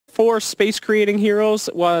4 space creating heroes,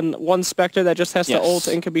 one Spectre that just has to ult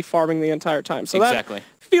and can be farming the entire time. So that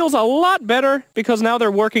feels a lot better because now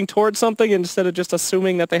they're working towards something instead of just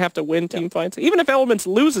assuming that they have to win team fights. Even if Elements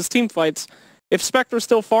loses team fights, if Spectre's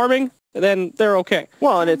still farming, then they're okay.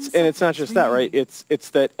 Well, and it's not just that, right? It's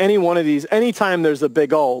that any one of these, anytime there's a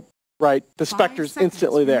big ult, right, the Spectre's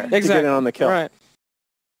instantly there to get in on the kill. Right.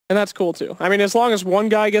 And that's cool too. I mean, as long as one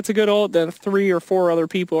guy gets a good ult, then 3 or 4 other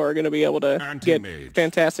people are going to be able to get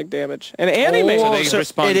fantastic damage. And Anti-Mage. So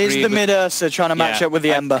it is the mid Ursa trying to match up with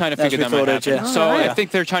the Ember. I kind of figured that might happen. So I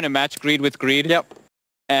think they're trying to match greed with greed. Yep.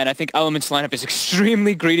 And I think Element's lineup is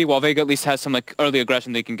extremely greedy, while Vega at least has some like early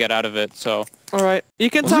aggression they can get out of it. So. All right. You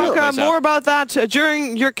can talk more about that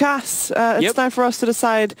during your cast. It's time for us to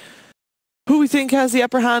decide who we think has the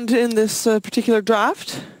upper hand in this particular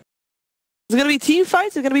draft. Is it going to be team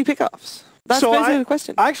fights? Is it going to be pickoffs? That's basically the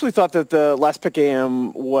question. I actually thought that the last pick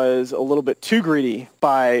AM was a little bit too greedy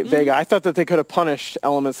by Vega. I thought that they could have punished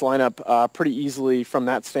Element's lineup pretty easily from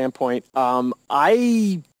that standpoint.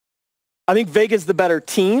 I think Vega's the better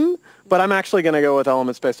team, but I'm actually going to go with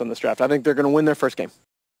Elements based on this draft. I think they're going to win their first game.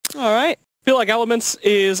 All right. I feel like Elements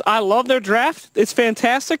is, I love their draft. It's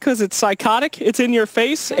fantastic because it's psychotic, it's in your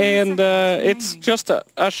face, and it's just a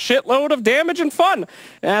shitload of damage and fun.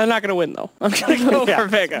 And I'm not going to win, though. I'm going to go for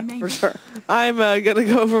Vega, for sure. I'm going to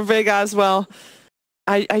go for Vega as well.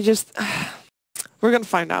 I just, we're going to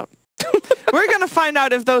find out. We're going to find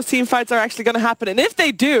out if those team fights are actually going to happen. And if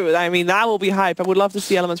they do, I mean, that will be hype. I would love to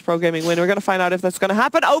see Elements Pro Gaming win. We're going to find out if that's going to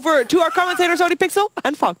happen. Over to our commentators, ODPixel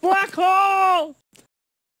and Fog. Black Hole!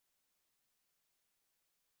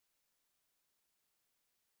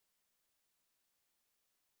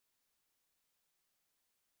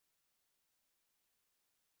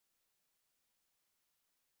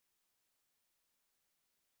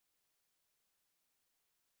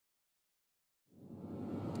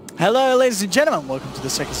 Hello, ladies and gentlemen. Welcome to the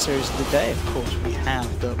second series of the day. Of course, we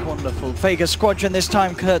have the wonderful Vega Squadron, this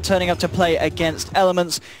time turning up to play against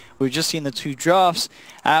Elements. We've just seen the 2 drafts.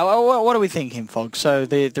 What are we thinking, Fog? So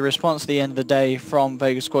the response at the end of the day from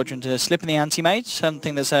Vega Squadron to slipping the Anti-Mage,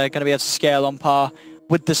 something that's going to be able to scale on par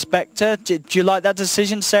with the Spectre. Do you like that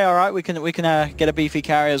decision to say, all right, we can get a beefy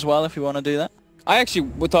carry as well if we want to do that? I actually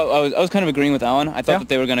thought I was kind of agreeing with Alan. I thought that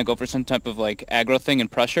they were going to go for some type of like aggro thing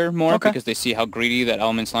and pressure more because they see how greedy that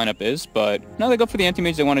Element's lineup is. But no, they go for the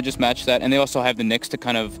Anti-Mage. They want to just match that, and they also have the Nyx to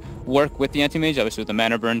kind of work with the Anti-Mage, obviously with the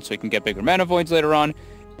mana burn, so you can get bigger mana voids later on.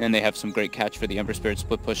 And they have some great catch for the Ember Spirit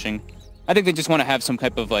split pushing. I think they just want to have some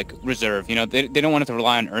type of like reserve. You know, they don't want to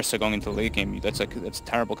rely on Ursa going into the late game. That's a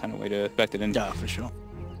terrible kind of way to expect it. And yeah, for sure.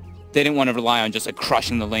 They didn't want to rely on just like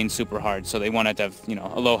crushing the lane super hard, so they wanted to have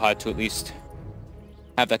Aloha to at least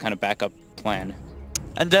have that kind of backup plan.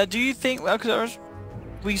 And do you think, well, because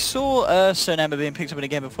we saw Ursa and Ember being picked up in a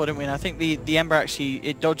game before, didn't we? And I think the Ember actually,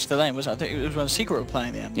 it dodged the lane, wasn't it? I think it was when Secret were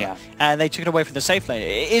playing the Ember. Yeah. And they took it away from the safe lane.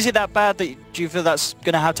 Is it that bad? Do you feel that's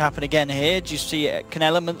going to have to happen again here? Do you see, can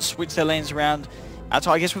Elements switch their lanes around?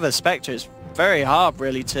 I guess with a Spectre, it's very hard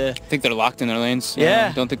really to... I think they're locked in their lanes. Yeah.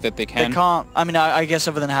 I don't think that they can. They can't. I mean, I guess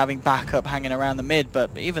other than having backup hanging around the mid,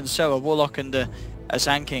 but even so, a Warlock and a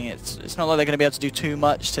Sand King, it's not like they're going to be able to do too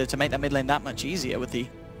much to make that mid lane that much easier with the,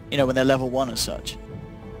 when they're level 1 as such.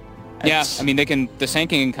 Yeah, I mean, the Sand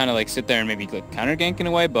King can kind of like sit there and maybe like counter gank in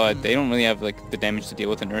a way, but they don't really have like the damage to deal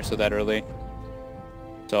with an Ursa that early.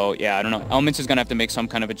 So yeah, I don't know. Elements is going to have to make some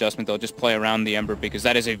kind of adjustment. They'll just play around the Ember because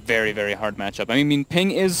that is a very, very hard matchup. I mean,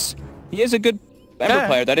 Ping is a good Ember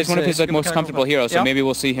player. That is one of his like, most comfortable heroes, so maybe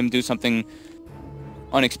we'll see him do something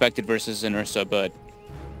unexpected versus an Ursa, but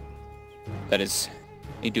that is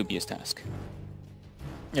a dubious task.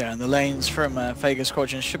 Yeah, and the lanes from Vega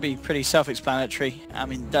Squadron should be pretty self-explanatory. I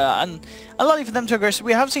mean, and unlikely for them to aggressive.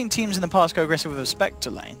 We have seen teams in the past go aggressive with a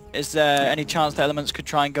Spectre lane. Is there any chance that Elements could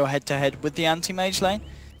try and go head-to-head with the Anti-Mage lane?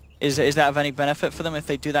 Is that of any benefit for them if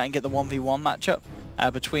they do that and get the 1v1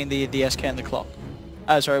 matchup between the SK and the Clock?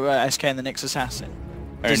 SK and the Nyx Assassin.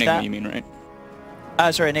 Or Enigma, you mean,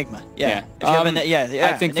 right? Sorry, Enigma. Yeah. I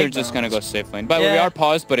think Enigma, they're just going to go safe lane. But we are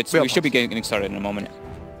paused, but we should be getting started in a moment.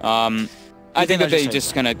 I think that they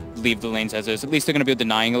just kind of leave the lanes as is. At least they're going to be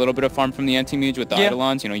denying a little bit of farm from the Anti-Mage with the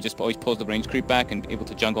Eidolons. He just always pulls the range creep back and able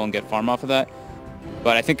to jungle and get farm off of that.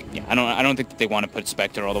 But I think, I don't think that they want to put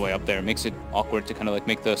Spectre all the way up there. It makes it awkward to kind of like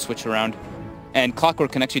make the switch around. And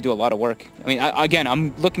Clockwork can actually do a lot of work. I mean, again,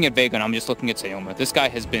 I'm looking at Vega and I'm just looking at Sayoma. This guy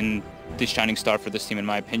has been the shining star for this team, in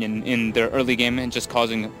my opinion, in their early game and just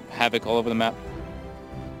causing havoc all over the map.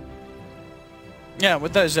 Yeah,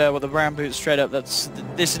 with those, with the brown boots straight up, this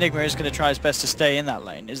Enigma is going to try his best to stay in that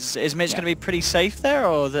lane. Is Mitch going to be pretty safe there,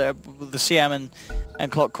 or the CM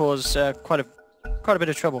and Clock cause quite a quite a bit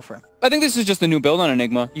of trouble for him. I think this is just a new build on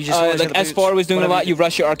Enigma. You just like S4 was doing a lot. You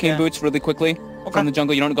rush your arcane Yeah. boots really quickly from the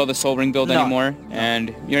jungle. You don't go the Soul Ring build anymore,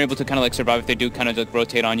 and you're able to kind of like survive if they do kind of like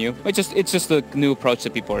rotate on you. It's just the new approach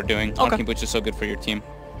that people are doing. Arcane boots is so good for your team.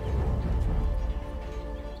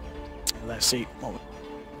 Let's see.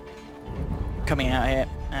 Coming out here.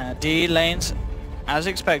 D lanes, as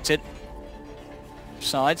expected.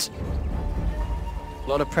 Sides. A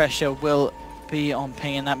lot of pressure will be on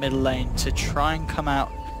Ping in that middle lane to try and come out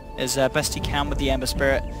as best he can with the Ember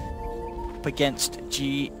Spirit up against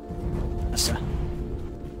G.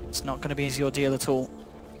 It's not going to be easy ordeal at all.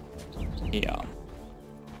 Yeah.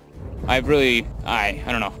 I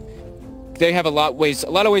don't know. They have a lot of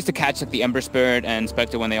ways to catch like the Ember Spirit and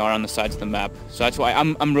Spectre when they are on the sides of the map. So that's why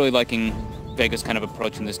I'm really liking Vega's kind of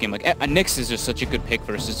approach in this game. Like Nyx is just such a good pick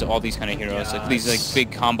versus all these kind of heroes. Like these like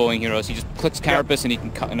big comboing heroes. He just clicks Carapace and he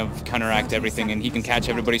can kind of counteract everything, and he can catch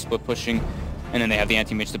everybody split pushing, and then they have the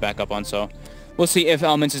anti-mage to back up on. So we'll see if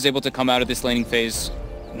Elements is able to come out of this laning phase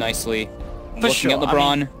nicely. Looking at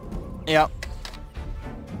LeBron.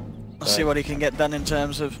 Let's see what he can get done in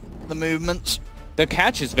terms of the movements. The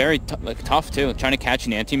catch is very tough too, trying to catch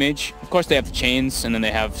an anti-mage. Of course they have the chains, and then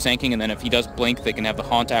they have Sanking, and then if he does blink, they can have the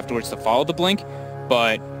haunt afterwards to follow the blink.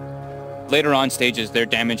 But later on stages, their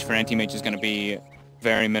damage for anti-mage is going to be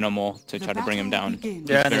very minimal to try to bring him down.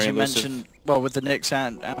 Yeah, and as you mentioned, well, with the Nyx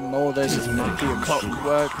and more, there's a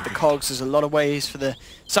clockwork with the cogs. There's a lot of ways for the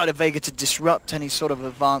side of Vega to disrupt any sort of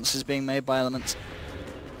advances being made by Elements.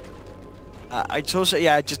 It's also,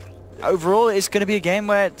 just overall, it's going to be a game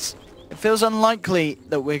where it feels unlikely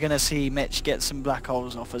that we're going to see Mitch get some black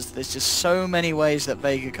holes off us. There's just so many ways that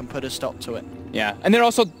Vega can put a stop to it. Yeah, and they're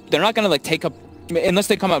not going to like take up, unless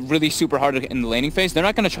they come out really super hard in the laning phase, they're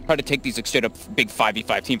not going to try to take these like, straight up big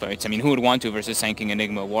 5v5 team fights. I mean, who would want to versus Sanking,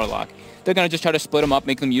 Enigma, Warlock? They're going to just try to split them up,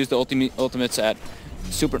 make them use the ultimates at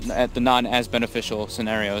the non as beneficial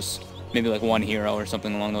scenarios. Maybe like one hero or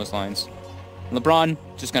something along those lines. LeBron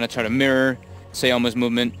just going to try to mirror Seoma's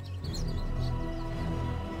movement.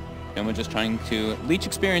 And we're just trying to leech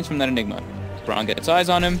experience from that Enigma. LeBron gets eyes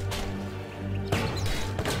on him.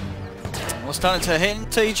 We're starting to hit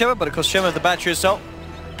into each other, but of course Shoma with the battery assault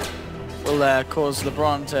will cause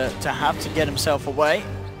LeBron to have to get himself away.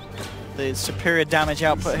 The superior damage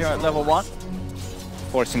output here at level 1.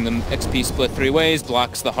 Forcing the XP split 3 ways,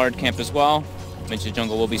 blocks the hard camp as well. Mitch's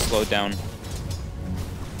jungle will be slowed down.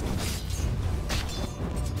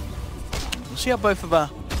 We'll see how both of our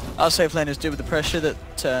safe laners do with the pressure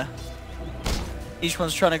that each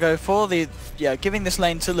one's trying to go for. Giving this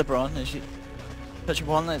lane to LeBron, as you touch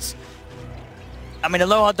upon, I mean, a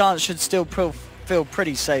low hard dance should still feel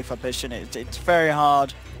pretty safe up this, and it's very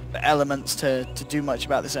hard for Elements to do much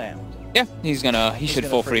about this AM. Yeah, he should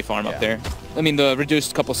full free farm up there. I mean, the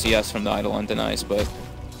reduced couple CS from the Eidolon denies, but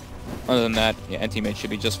other than that, yeah, anti-mage should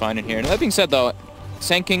be just fine in here. And that being said, though,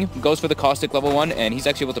 Sanking goes for the Caustic level 1, and he's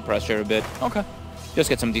actually able to pressure a bit. Okay. Just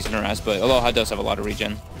get some decent harass, but Aloha does have a lot of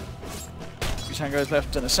regen. Busan goes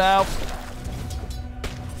left to the south.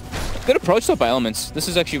 Good approach though by Elements. This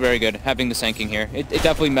is actually very good, having the Sanking here. It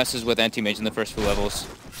definitely messes with anti-mage in the first few levels.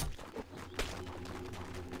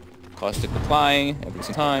 Caustic applying every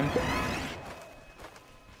single time.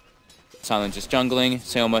 Silent just jungling.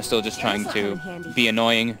 Seoma still just trying to be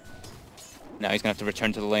annoying. Now he's gonna have to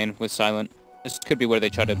return to the lane with Silent. This could be where they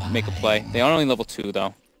try to make a play. They are only level 2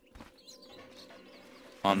 though.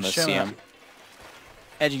 On the CM.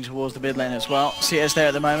 Edging towards the mid lane as well. CS there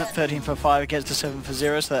at the moment, 13 for 5 against the 7 for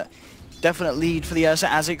 0, so that definite lead for the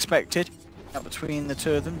Ursa as expected. Up between the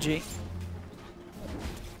two of them, G.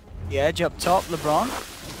 The edge up top, LeBron.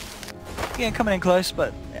 Again, coming in close,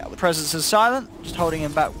 but yeah, the presence is Silent, just holding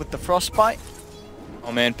him back with the Frostbite.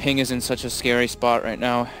 Oh man, Ping is in such a scary spot right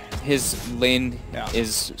now. His lane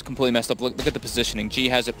is completely messed up. Look at the positioning. G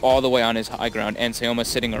has it all the way on his high ground, and Seoma's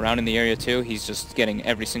sitting around in the area too. He's just getting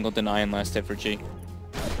every single deny and last hit for G.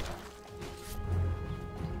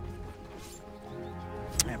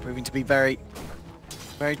 Yeah, proving to be very,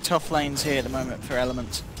 very tough lanes here at the moment for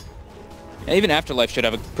Elements. And even Afterlife should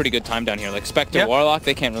have a pretty good time down here. Like Spectre, Warlock,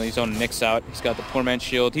 they can't really zone Nyx out. He's got the poor man's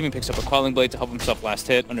shield. He even picks up a Quelling Blade to help himself last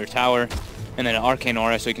hit under tower. And then an Arcane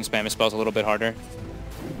Aura so he can spam his spells a little bit harder.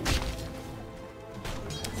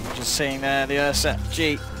 Just seeing there the Ursa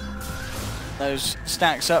G. Those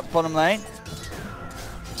stacks up bottom lane.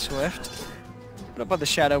 Swift. Put up by the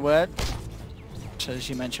Shadow Word. So as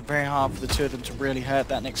you mentioned, very hard for the two of them to really hurt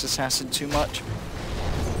that Nyx Assassin too much.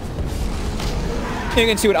 You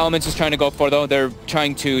can see what Elements is trying to go for though. They're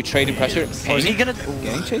trying to trade and pressure. Oh, is he gonna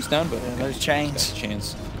getting chased down, but those chains.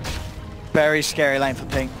 Chains. Very scary lane for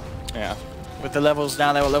Ping. Yeah. With the levels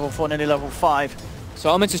now, they were level 4, nearly level 5. So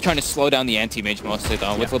Elements is trying to slow down the anti-mage mostly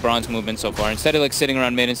though, with LeBron's movement so far. Instead of like sitting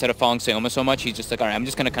around mid, instead of following Sayoma so much, he's just like, alright, I'm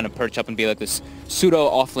just gonna kind of perch up and be like this pseudo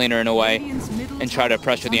offlaner in a way, and try to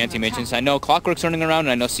pressure the anti-mages. I know Clockwork's running around, and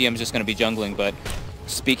I know CM's just gonna be jungling, but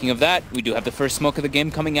speaking of that, we do have the first smoke of the game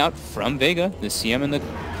coming out from Vega. The CM and the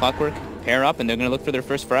Clockwork pair up, and they're gonna look for their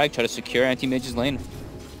first frag, try to secure anti-mage's lane.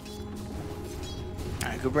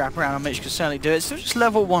 Alright, good wrap around on Mitch could certainly do it. Still just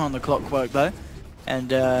level 1 on the Clockwork though.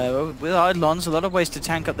 And with Eidolons, a lot of ways to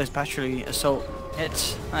tank up those battery assault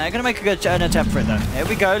hits. They're going to make a good attempt for it though. Here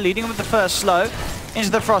we go, leading with the first slow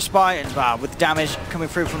into the Frostbite, and wow, with damage coming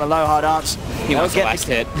through from a low hard dance. He wants the last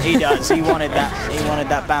hit. He does. He wanted that. He wanted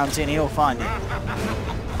that bounty, and he'll find it.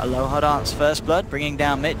 A low hard dance, first blood, bringing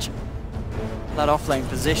down Mitch. That off-lane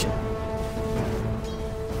position.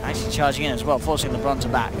 Actually charging in as well, forcing LeBron to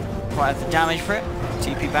back. Quite have the damage for it.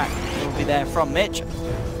 TP back will be there from Mitch.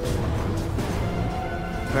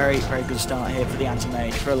 Very, very good start here for the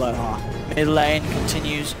anti-mage for Aloha. Mid lane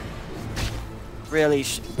continues. Really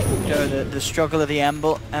show the struggle of the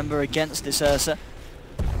Ember against this Ursa.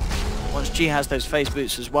 Once G has those face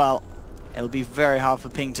boots as well, it'll be very hard for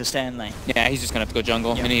Ping to stay in lane. Yeah, he's just going to have to go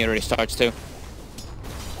jungle, and he already starts to.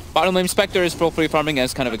 Bottom lane Spectre is full free farming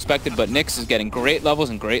as kind of expected, but Nyx is getting great levels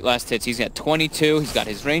and great last hits. He's got 22, he's got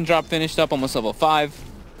his raindrop finished up, almost level 5.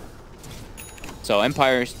 So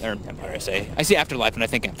Empire, I see Afterlife and I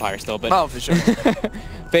think Empire still, but... Oh, for sure.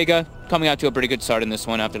 Vega coming out to a pretty good start in this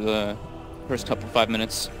one after the first couple 5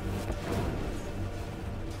 minutes.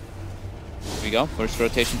 Here we go, first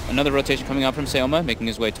rotation. Another rotation coming out from Sayoma, making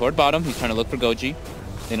his way toward bottom. He's trying to look for Goji.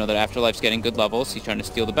 They know that Afterlife's getting good levels. He's trying to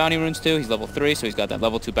steal the bounty runes too. He's level 3, so he's got that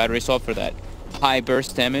level 2 battery assault for that high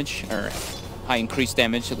burst damage, or high increased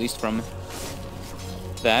damage at least from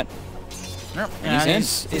that. Yep. And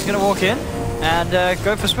he's going to walk in and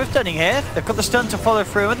go for swift turning here. They've got the stun to follow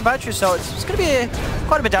through with the battery, so it's going to be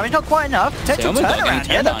quite a bit of damage. Not quite enough. Potential turnaround.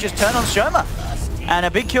 Yeah, they've just turned on Shoma. And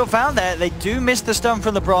a big kill found there. They do miss the stun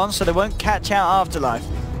from LeBron, so they won't catch out Afterlife.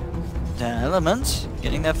 The Elements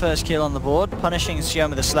getting their first kill on the board, punishing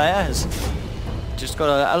Shoma the Slayer. Has just got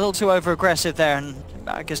a little too over-aggressive there, and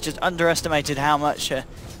I guess just underestimated how much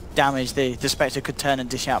damage the Spectre could turn and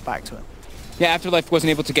dish out back to him. Yeah, Afterlife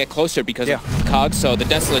wasn't able to get closer because of Cogs, so the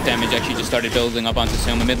Desolate damage actually just started building up onto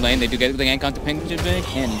Sayoma mid lane. They do get the gank onto Ping,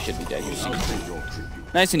 and he should be dead.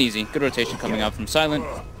 Nice and easy. Good rotation coming out from Silent.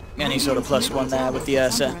 And he's sort of +1 there with the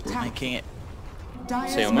Ursa, making it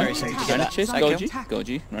Sayoma trying to chase Goji.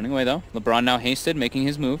 Goji running away though. LeBron now hasted, making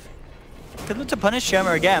his move. Could look to punish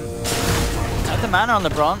Shoma again. Have the mana on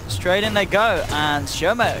LeBron, straight in they go, and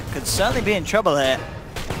Shoma could certainly be in trouble here.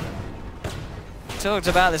 Talked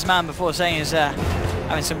about this man before, saying he's been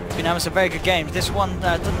having some very good games. This one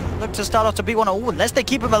doesn't look to start off to be one. Oh, unless they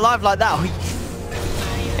keep him alive like that.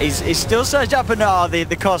 He's still surged up, and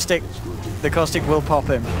the caustic will pop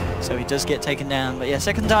him. So he does get taken down. But yeah,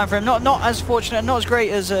 second time for him. Not as fortunate, not as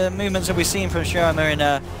great as movements that we've seen from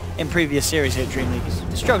Shoma in previous series here at DreamLeague.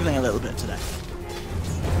 He's struggling a little bit today.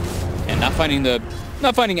 And not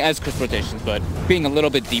finding as crisp rotations, but being a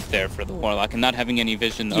little bit deep there for the Warlock and not having any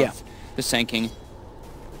vision of the Sand King.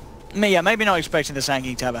 Yeah, maybe not expecting the Sand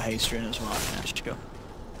King to have a haste rune as well. Yeah, sure.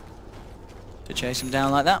 To chase him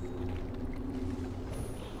down like that.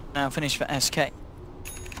 Now finish for SK.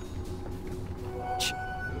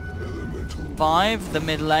 5, the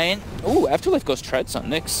mid lane. Ooh, Afterlife goes treads on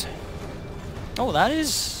Nyx. Oh, that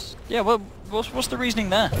is... Yeah, well, what's the reasoning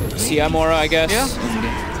there? CM aura, I guess.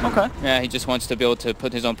 Yeah. Okay. Yeah, he just wants to be able to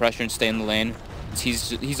put his own pressure and stay in the lane.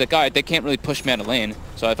 He's a guy, they can't really push me out of lane,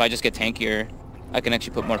 so if I just get tankier, I can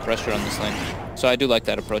actually put more pressure on this lane. So I do like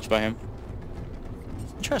that approach by him.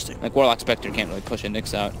 Interesting. Like Warlock Spectre can't really push a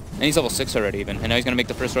Nyx out. And he's level 6 already even. And now he's going to make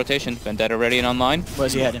the first rotation. Vendetta ready and online.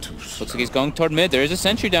 Where's he heading? Looks like he's going toward mid. There is a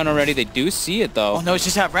sentry down already. They do see it though. Oh no, it's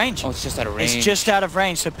just out of range. Oh, it's just out of range. It's just out of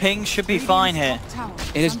range, so Ping should be fine here.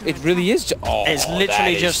 It really is. Oh, it's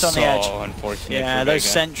literally just on the edge. So unfortunate. Yeah, those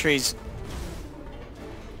sentries.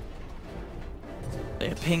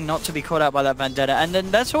 Ping not to be caught out by that Vendetta, and then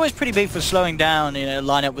that's always pretty big for slowing down,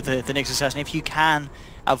 line up with the Nyx Assassin. If you can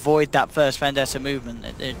avoid that first Vendetta movement,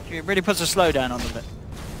 it really puts a slowdown on the bit.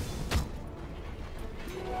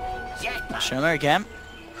 Shoma again,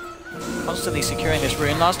 constantly securing this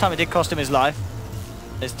rune. Last time it did cost him his life.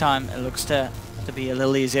 This time it looks to be a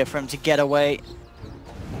little easier for him to get away.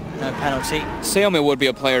 No penalty. Sayoma would be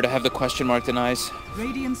a player to have the question mark denies.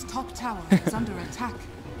 Radiant's top tower is under attack.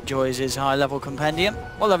 Enjoys his high-level compendium.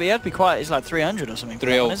 Well, he had to be quite. It's like 300 or something.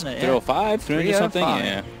 305, isn't it? 305, 300 something.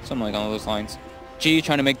 Yeah, something like all those lines. G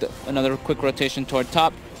trying to make another quick rotation toward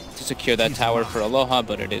top to secure that tower for Aloha,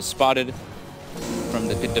 but it is spotted from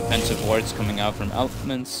the good defensive wards coming out from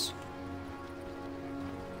Elements.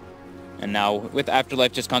 And now, with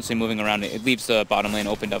Afterlife just constantly moving around, it leaves the bottom lane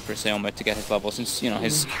opened up for Seoma to get his level. Since, you know,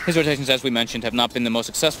 his rotations, as we mentioned, have not been the most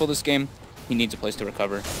successful this game, he needs a place to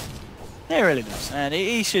recover. He really does, and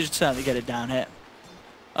he should certainly get it down here.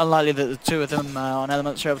 Unlikely that the two of them on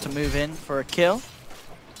Elements are able to move in for a kill.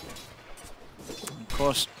 Of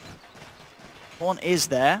course, one is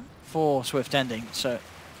there for Swift Ending, so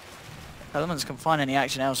Elements can find any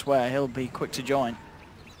action elsewhere, he'll be quick to join.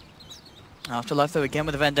 Afterlife though again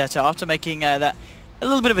with a Vendetta, after making that a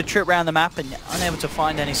little bit of a trip around the map and unable to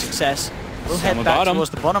find any success, we'll head back towards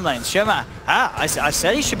the bottom lane. Shoma, I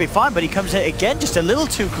said he should be fine, but he comes in again just a little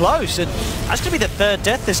too close, and that's going to be the third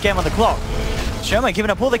death this game on the clock. Shoma giving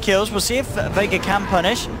up all the kills, we'll see if Vega can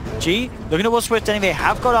punish. G, looking towards Swift Ending, they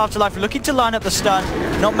have got Afterlife, looking to line up the stun,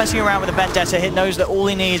 not messing around with the Vendetta hit, knows that all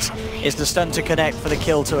he needs is the stun to connect for the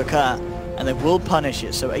kill to occur. And they will punish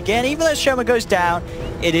it. So again, even though Shoma goes down,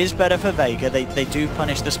 it is better for Vega. They do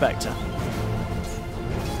punish the Spectre.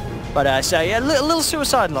 But I say, yeah, a little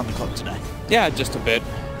suicidal on the clock today. Yeah, just a bit.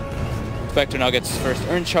 Spectre now gets his first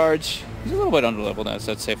earn charge. He's a little bit underleveled as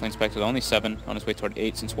that safe lane Spectre. Only 7 on his way toward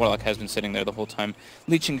 8 since Warlock has been sitting there the whole time.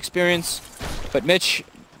 Leeching experience. But Mitch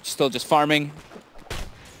still just farming.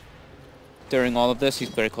 During all of this, he's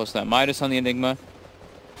very close to that Midas on the Enigma.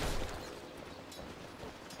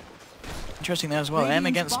 Interesting there as well. M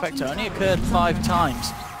against Spectre only occurred 5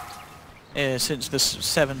 times since the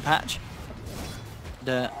 7 patch.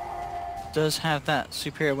 Does have that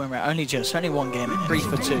superior win rate. Only one game, 3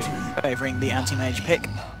 for 2, favouring the anti-mage pick.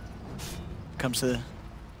 Comes to the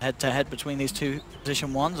head-to-head between these two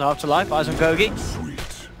position ones. Afterlife, eyes on Gogi.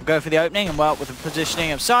 We'll go for the opening, and well, with the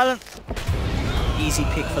positioning of Silent, easy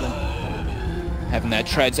pick for them. Having that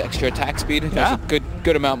Tread's extra attack speed does a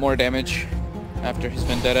good amount more damage after his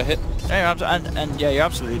Vendetta hit. Yeah, and yeah, you're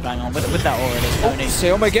absolutely bang on with that aura. There's no need.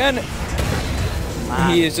 Seoma again.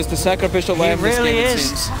 Man. He is just a sacrificial lamb. He really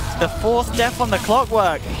is. The 4th death on the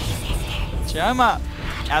clockwork. Seoma.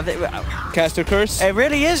 Caster Curse. It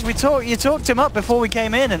really is. You talked him up before we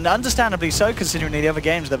came in, and understandably so, considering the other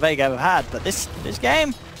games that Vega have had. But this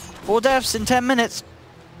game, 4 deaths in 10 minutes,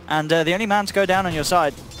 and the only man to go down on your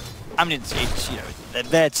side. I mean, it's you know,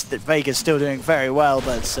 that Vega's still doing very well,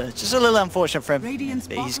 but it's just a little unfortunate for him.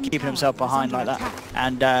 He's keeping himself behind like that,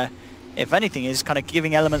 and if anything, is kind of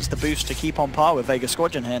giving Elements the boost to keep on par with Vega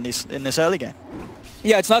Squadron here in this early game.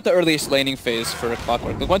 Yeah, it's not the earliest laning phase for a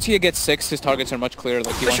Clockwork. Like, once he gets 6, his targets are much clearer.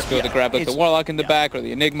 Like, he wants to be able to grab like the Warlock in the back or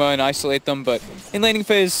the Enigma and isolate them. But in laning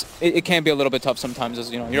phase, it can be a little bit tough sometimes, as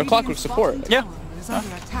you know, you're a Clockwork support. Like, yeah,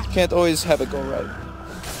 can't always have it go right.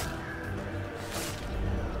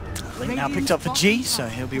 Blink now picked up for G, so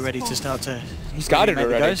he'll be ready to start to... He's got it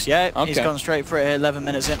already. Yeah, okay. He's gone straight for it 11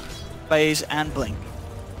 minutes in. Phase and Blink.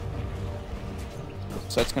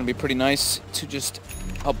 So that's going to be pretty nice to just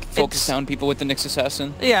help focus down people with the Nyx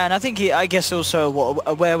Assassin. Yeah, and I think I guess also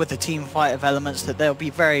aware with the team fight of Elements that they'll be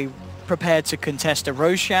very prepared to contest a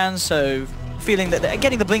Roshan, so feeling that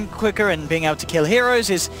getting the Blink quicker and being able to kill heroes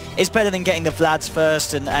is better than getting the Vlads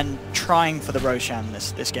first and trying for the Roshan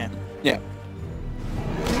this game. Yeah.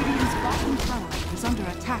 Is under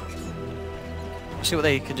attack. See what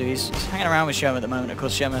they could do. He's hanging around with Shoma at the moment. Of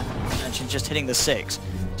course, Shoma mentioned just hitting the 6,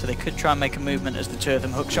 so they could try and make a movement as the two of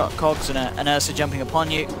them hookshot cogs and Ursa jumping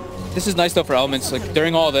upon you. This is nice though for Elements. Like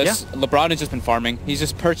during all this, LeBron has just been farming. He's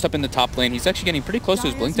just perched up in the top lane. He's actually getting pretty close to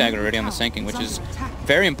his Blink Dagger already on the sinking, which is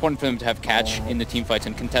very important for them to have catch in the team fights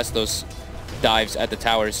and contest those dives at the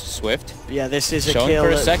towers. Swift. Yeah, this is a Showing kill.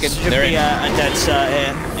 For a second. Should be a dead start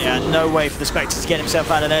here. Yeah, no way for the Spectre to get himself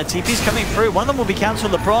out of there. TP's coming through. One of them will be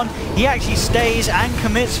cancelled. LeBron, he actually stays and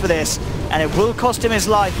commits for this, and it will cost him his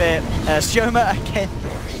life here. Shoma again.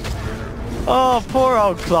 Oh, poor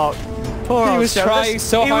old Clock. Poor old He was trying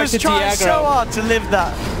so hard to Diagro. He was trying so hard to live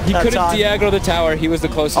that. He couldn't Diagro the tower. He was the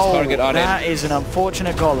closest target on it. That is an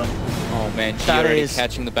unfortunate golem. Oh man, G already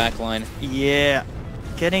catching the back line. Yeah.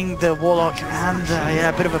 Getting the Warlock and yeah,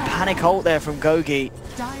 a bit of a panic ult there from Gogi.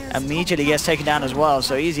 Immediately gets taken down as well,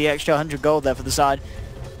 so easy extra 100 gold there for the side.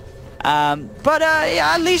 But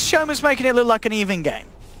yeah, at least Shoma's making it look like an even game.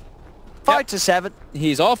 5 to 7.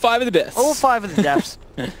 He's all 5 of the deaths. All 5 of the deaths.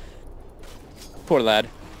 Poor lad.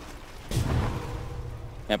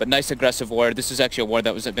 Yeah, but nice aggressive ward. This is actually a ward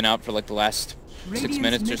that was been out for like the last 6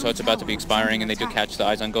 minutes or so. It's about to be expiring, and they do catch the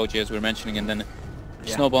eyes on Goji as we were mentioning, and then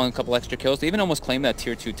snowballing a couple extra kills. They even almost claim that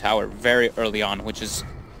tier 2 tower very early on, which is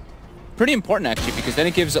pretty important actually, because then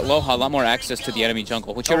it gives Aloha a lot more access to the enemy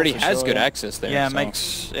jungle, which already has good access there. Yeah, so.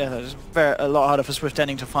 Makes it's a lot harder for Swift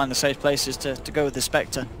Ending to find the safe places to go with the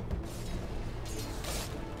Spectre.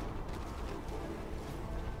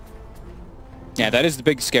 Yeah, that is the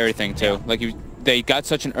big scary thing too. Like they got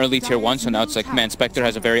such an early tier 1, so now it's like, man, Spectre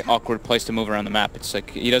has a very awkward place to move around the map. It's like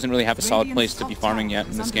he doesn't really have a solid place to be farming yet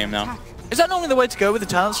in this game now. Is that normally the way to go with the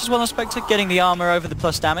talents as well on Spectre, getting the armor over the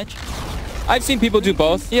plus damage? I've seen people do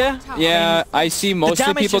both. Yeah? Yeah, I see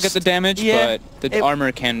mostly people get the damage, yeah, but the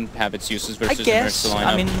armor can have its uses versus I guess. the lineup.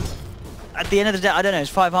 I mean, at the end of the day, I don't know, is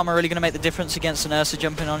 5 armor really going to make the difference against an Ursa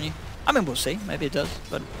jumping on you? I mean, we'll see. Maybe it does.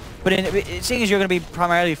 But seeing as you're going to be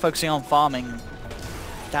primarily focusing on farming,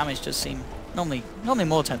 damage does seem normally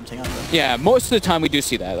more tempting, I think. Yeah, most of the time we do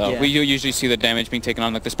see that, though. Yeah. We do usually see the damage being taken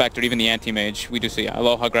on, like the Spectre, even the anti-mage. We do see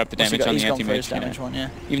Aloha grab the damage on the anti-mage. Yeah.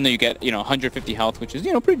 Even though you get, 150 health, which is,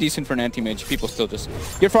 pretty decent for an anti-mage, people still just...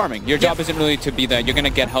 You're farming. Your job isn't really to be that. You're going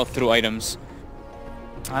to get health through items.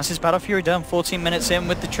 That's his Battle Fury done. 14 minutes in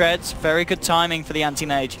with the treads. Very good timing for the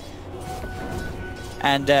anti-mage.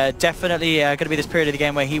 And definitely going to be this period of the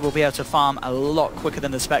game where he will be able to farm a lot quicker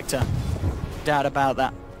than the Spectre. Doubt about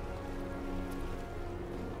that.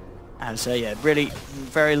 And so yeah, really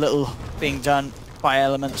very little being done by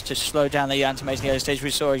elements to slow down the anti-mage in the early stage. We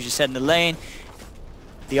saw, as you said, in the lane,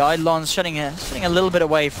 the Eidolons shutting a little bit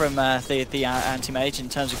away from the anti-mage in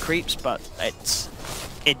terms of creeps, but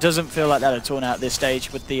it doesn't feel like that at all now at this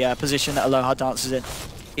stage with the position that Aloha dances in.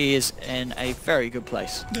 He is in a very good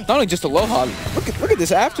place. Not only just Aloha, look at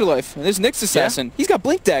this Afterlife. There's Nyx Assassin. Yeah. He's got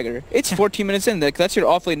Blink Dagger. It's 14 minutes in. That's your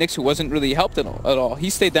off-lane Nyx who wasn't really helped at all. He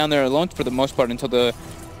stayed down there alone for the most part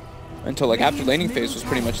until like after laning phase was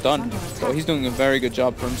pretty much done. So he's doing a very good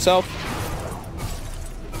job for himself.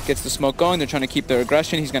 Gets the smoke going. They're trying to keep their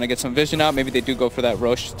aggression. He's going to get some vision out. Maybe they do go for that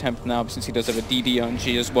Roche attempt now since he does have a DD on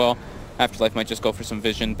G as well. Afterlife might just go for some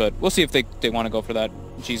vision, but we'll see if they want to go for that.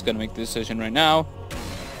 G's going to make the decision right now.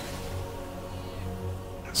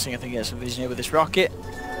 Seeing if they can get some vision here with this rocket.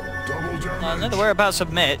 Know the whereabouts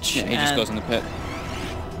of Mitch. Yeah, he just goes in the pit.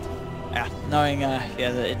 Yeah, knowing that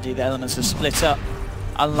indeed the elements have split up.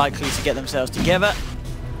 Unlikely to get themselves together.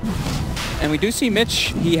 And we do see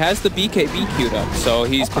Mitch, he has the BKB queued up, so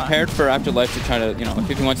he's prepared for Afterlife to try to,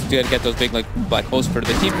 if he wants to get those big black holes for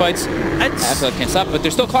the team fights. Afterlife can't stop, but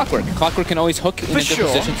there's still Clockwork. Clockwork can always hook in a good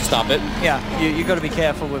position to stop it. Yeah, you got to be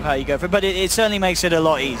careful with how you go for it, but it certainly makes it a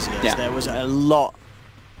lot easier. Yeah. There was a lot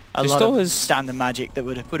of standard magic that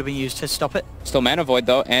would have been used to stop it. Still Mana Void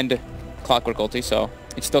though, and Clockwork ulti, so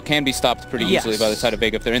it still can be stopped pretty easily by the side of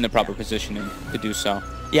Vega if they're in the proper positioning to do so.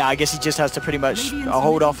 Yeah, I guess he just has to pretty much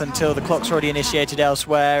hold off until the clock's already initiated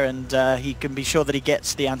elsewhere, and he can be sure that he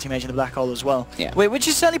gets the anti-mage in the black hole as well. Yeah. Which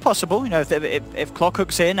is certainly possible. If clock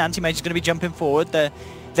hooks in, anti-mage is going to be jumping forward.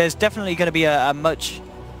 There's definitely going to be a much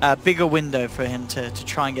bigger window for him to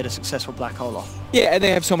try and get a successful black hole off. Yeah, and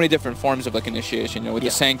they have so many different forms of initiation. With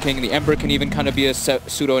the Sand King, the Ember can even kind of be a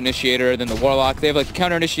pseudo-initiator. Then the Warlock, they have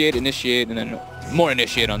counter-initiate, initiate, and then more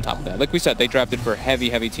initiate on top of that. Like we said, they drafted for a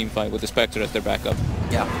heavy team fight with the Spectre as their backup.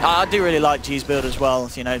 Yeah, I do really like G's build as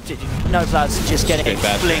well. No Clouds just getting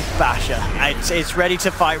a Blink Basher. It's ready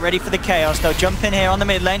to fight, ready for the chaos. They'll jump in here on the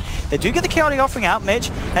mid lane. They do get the chaotic offering out. Mitch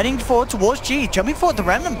heading forward towards G, jumping forward the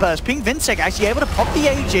Remnant Burst. Ping Vinsec actually able to pop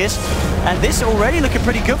the Aegis, and this already looking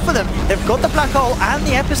pretty good for them. They've got the black hole and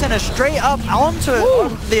the epicenter straight up onto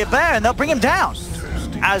the bear, and they'll bring him down.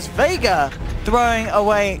 As Vega throwing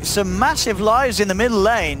away some massive lives in the middle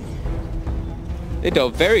lane. They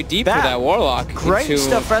dove very deep for that Warlock. Great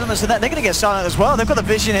stuff for elements, and they're going to get silent as well. They've got the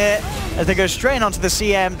vision here as they go straight onto the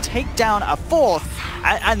CM, take down a fourth,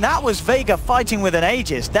 and that was Vega fighting with an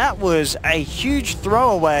Aegis. That was a huge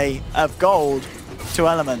throwaway of gold to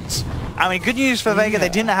elements. I mean, good news for Vega, they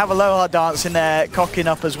didn't have Aloha dance in there cocking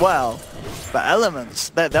up as well. But elements,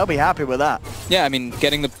 they'll be happy with that. Yeah, I mean,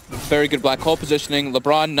 getting the very good black hole positioning.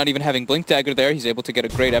 LeBron not even having Blink Dagger there. He's able to get a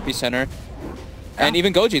great epicenter. And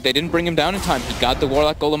even Goji, they didn't bring him down in time. He got the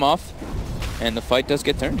Warlock Golem off, and the fight does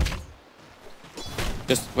get turned.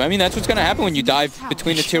 I mean, that's what's going to happen when you dive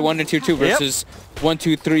between the tier 1 and tier 2 versus 1,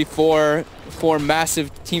 2, 3, 4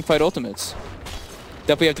 massive team fight ultimates.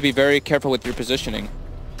 Definitely have to be very careful with your positioning.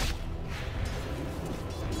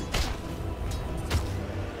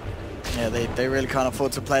 Yeah, they really can't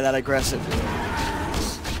afford to play that aggressive.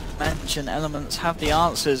 Mention elements have the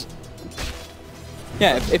answers.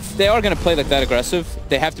 Yeah, if they are going to play like that aggressive,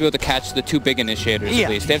 they have to be able to catch the two big initiators at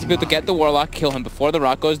least. They have to be able to get the Warlock, kill him before the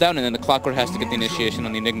rock goes down, and then the Clockwork has to get the initiation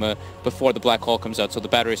on the Enigma before the black hole comes out, so the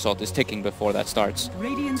battery assault is ticking before that starts.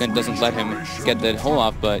 Then it doesn't let him get the hole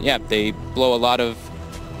off, but yeah, they blow a lot of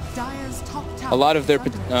a lot of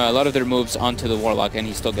their moves onto the Warlock, and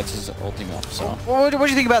he still gets his ultimate off. So. What do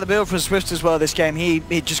you think about the build for Swift as well this game? He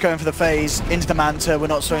just going for the phase into the Manta. We're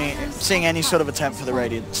not seeing any sort of attempt for the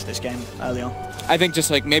Radiance this game early on. I think just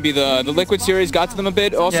like maybe the Liquid series got to them a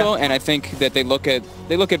bit also, and I think that they look at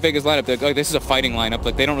Vega's lineup. They're like, oh, this is a fighting lineup.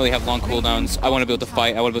 Like they don't really have long cooldowns. I want to be able to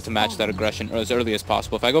fight. I want to be able to match that aggression as early as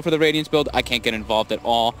possible. If I go for the Radiance build, I can't get involved at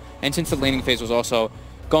all. And since the laning phase was also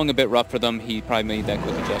going a bit rough for them, he probably made that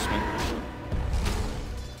quick adjustment.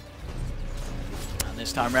 And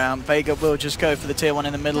this time round, Vega will just go for the tier 1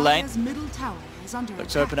 in the middle lane.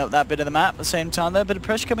 Looks to open up that bit of the map. At the same time, there a bit of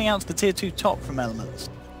pressure coming out to the tier 2 top from Elements.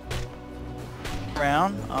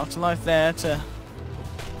 Round Afterlife there to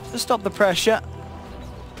stop the pressure.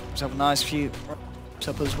 Let's have a nice few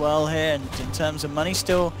up as well here, and in terms of money,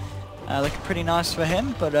 still looking pretty nice for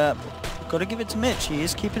him. But got to give it to Mitch. He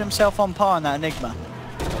is keeping himself on par in that Enigma.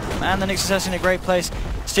 And the Nyx Assassin in a great place.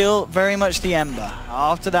 Still very much the Ember.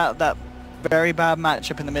 After that very bad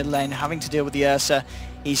matchup in the mid lane, having to deal with the Ursa,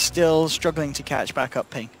 he's still struggling to catch back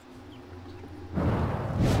up ping.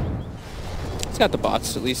 He's got the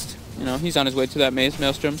bots at least. You know, he's on his way to that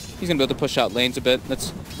Maelstrom. He's gonna be able to push out lanes a bit.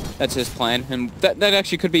 That's his plan, and that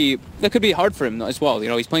actually could be hard for him as well. You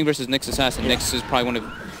know, he's playing versus Nyx Assassin. Yeah. Nyx is probably one of,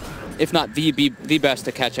 if not the best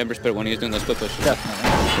to catch Ember Spirit when he was doing those split pushes. Definitely.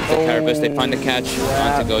 The Carapace, they find the catch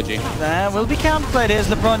onto Goji. There will be counterplayed as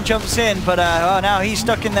LeBron jumps in, but oh, now he's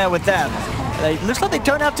stuck in there with them. Looks like they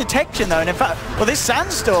don't have detection though, and in fact, well, this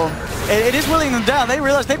Sandstorm, it is willing them down. They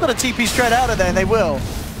realize they've got a TP straight out of there, and they will.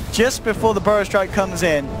 Just before the Burrow Strike comes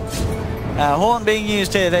in. Horn being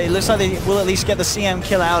used here, it looks like they will at least get the CM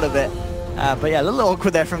kill out of it. But yeah, a little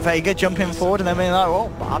awkward there from Vega, jumping forward and then being like,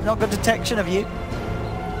 oh, I've not got detection of you.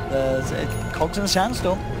 There's Cogs and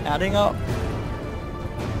Sandstorm adding up.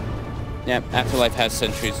 Yeah, Afterlife has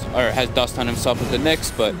sentries, or has dust on himself with the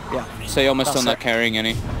Nyx, but yeah, Sayoma's still not carrying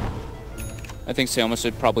any. I think Sayoma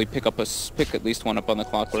should probably pick at least one up on the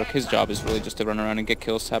Clockwork. His job is really just to run around and get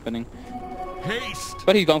kills happening. Haste.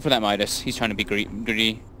 But he's going for that Midas. He's trying to be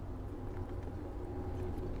greedy.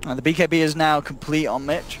 And the BKB is now complete on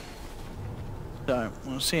Mitch. So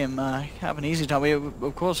we'll see him have an easy time.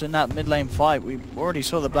 Of course, in that mid lane fight, we already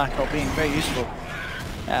saw the Black Hole being very useful.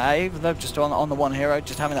 Even though just on the one hero,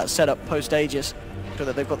 just having that setup post Aegis, so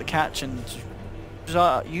that they've got the catch, and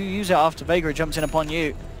you use it after Vega jumps in upon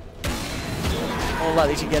you. More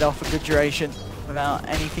likely to get off a good duration without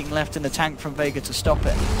anything left in the tank from Vega to stop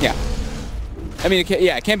it. Yeah. I mean,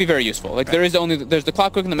 it can be very useful. Like there's the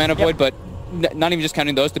Clockwork and the Mana Void, but not even just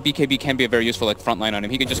counting those, the BKB can be a very useful like front line on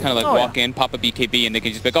him. He can just kind of like walk in, pop a BKB, and they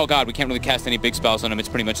can just be like, oh god, we can't really cast any big spells on him. It's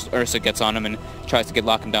pretty much Ursa gets on him and tries to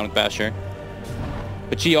lock him down with Basher.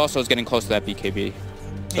 But G also is getting close to that BKB,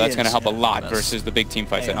 so that's going to help a lot versus the big team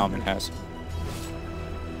fights that Almond has.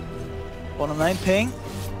 Bottom lane ping,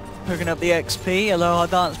 hooking up the XP. Aloha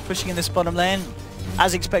Dance pushing in this bottom lane,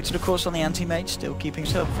 as expected, of course, on the anti-mage, still keeping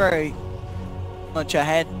himself very much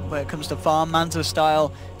ahead where it comes to farm. Manta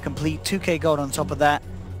style, complete 2k gold on top of that.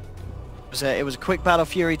 It was a quick battle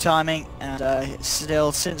fury timing, and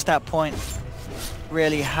still since that point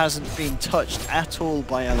really hasn't been touched at all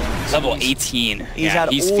by Elements. Level 18. He's had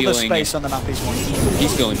all the space on the map he's wanted.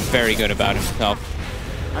 He's feeling very good about himself.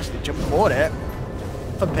 Actually jumped forward it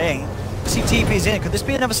for ping. See TP's in. Could this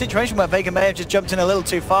be another situation where Vega may have just jumped in a little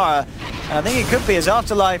too far? And I think it could be, as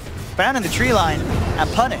Afterlife found in the tree line and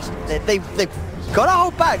punished. They've got to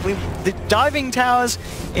hold back. The diving towers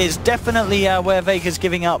is definitely where Vega's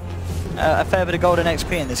giving up a fair bit of golden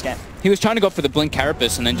XP in this game. He was trying to go for the Blink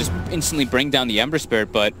Carapace and then just instantly bring down the Ember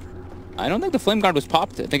Spirit, but I don't think the Flame Guard was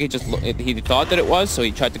popped. I think he thought that it was, so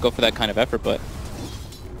he tried to go for that kind of effort, but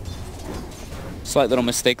slight little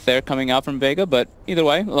mistake there coming out from Vega. But either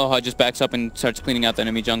way, Aloha just backs up and starts cleaning out the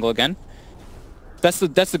enemy jungle again. That's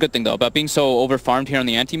the good thing though about being so over farmed here on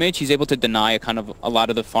the anti-mage. He's able to deny a lot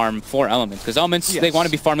of the farm for Elements, because Elements, they want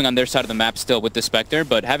to be farming on their side of the map still with the Spectre,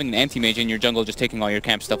 but having an anti-mage in your jungle just taking all your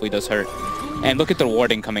camps definitely does hurt. And look at the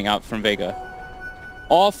warding coming out from Vega.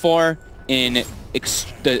 All four in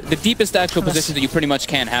the deepest actual positions that you pretty much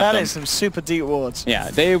can have. That is some super deep wards.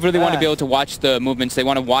 Yeah, they really want to be able to watch the movements. They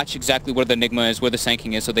want to watch exactly where the Enigma is, where the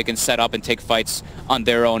Sanking is, so they can set up and take fights on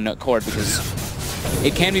their own accord, because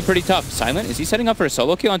it can be pretty tough. Silent, is he setting up for a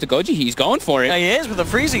solo kill onto Goji? He's going for it. Yeah, he is with a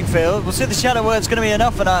freezing field. We'll see the Shadow Word's going to be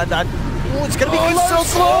enough, and it's going to be so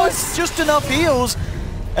close. Just enough heals.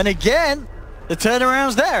 And again, the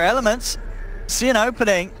turnaround's there. Elements see an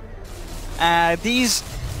opening.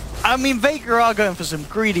 I mean, Vega are going for some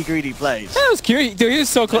greedy plays. Yeah, I was curious. Dude, he was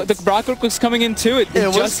so close. The Brockwork was coming in too. It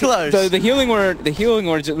was close. The healing word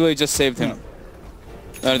really just saved him.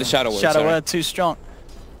 The Shadow Word. Shadow Word too strong.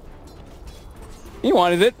 He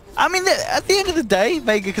wanted it. I mean, at the end of the day,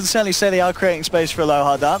 Vega can certainly say they are creating space for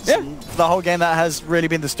Aloha Dance. Yeah. And the whole game, that has really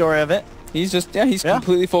been the story of it. He's just, he's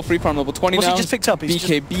completely full free farm, level 20 What's now. he just picked up? He's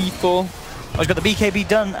BKB full. Oh, he's got the BKB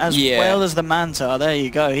done as well as the Manta. There you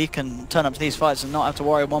go. He can turn up to these fights and not have to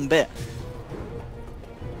worry one bit.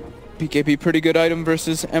 BKB, pretty good item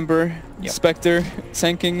versus Ember, Spectre,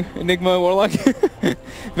 Senking, Enigma, Warlock.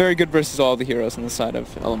 Very good versus all the heroes on the side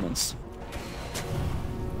of Elements.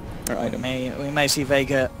 Or item. We may see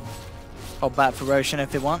Vega hold back for Roshan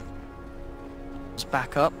if they want. Let's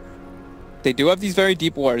back up. They do have these very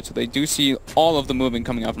deep wards, so they do see all of the movement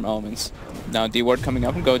coming out from Elements. Now D ward coming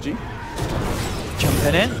out from Goji.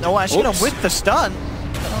 Jumping in. Oh, actually not with the stun.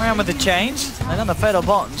 Going around with the chains. And on the fatal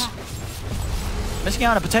bombs. Missing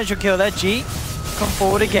out on a potential kill there. G come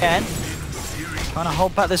forward again. Trying to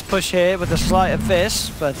hold back this push here with a sleight of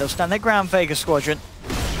fist, but they'll stand their ground, Vega Squadron.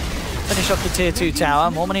 Finish off the tier 2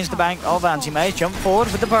 tower. More money into the bank of Anti-Mage. Jump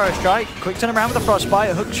forward with the Burrow Strike. Quick turn around with the Frostbite.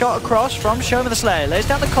 A hook shot across from Show the Slayer. Lays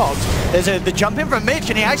down the cogs. There's the jump in from Mitch,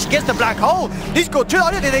 and he actually gets the black hole. He's got two.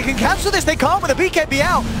 I don't think they can cancel this. They can't with the BKB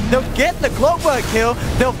out. They'll get the clockwork kill.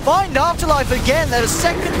 They'll find Afterlife again. There's a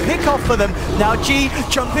second pick off for them. Now G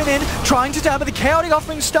jumping in, trying to damage the Chaotic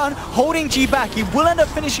Offering stun, holding G back. He will end up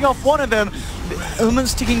finishing off one of them.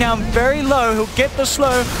 Uman's ticking down very low. He'll get the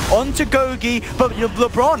slow onto Gogi, but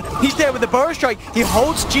LeBron, he's there with the Burrow Strike. He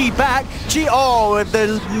holds G back. G, with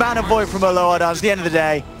the Mana Void from Aloha Dance. At the end of the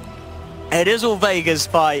day, it is all Vega's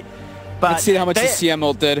fight. But let's see how much the CM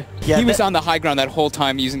ult did. Yeah, he was on the high ground that whole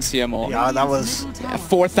time using CM ult. Yeah, that was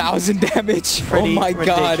 4,000 damage. Pretty oh my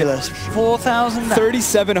ridiculous. god. 4,000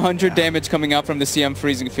 3,700 damage coming out from the CM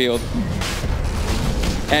freezing field.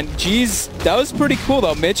 And geez, that was pretty cool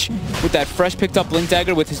though, Mitch, with that fresh picked up Blink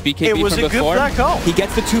Dagger with his BKB it was from a before. Good black hole. He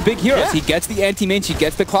gets the two big heroes. Yeah. He gets the anti-mage, he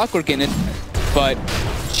gets the clockwork in it, but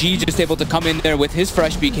G just able to come in there with his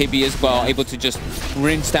fresh BKB as well, able to just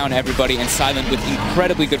rinse down everybody, and Silent with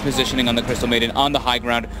incredibly good positioning on the Crystal Maiden on the high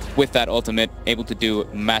ground with that ultimate, able to do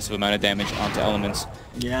massive amount of damage onto Elements.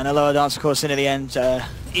 Yeah, and Aloha Dance, of course, in at the end.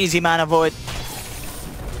 Easy Mana Void.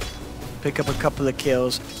 Pick up a couple of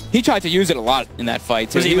kills. He tried to use it a lot in that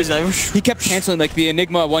fight too. He kept canceling like the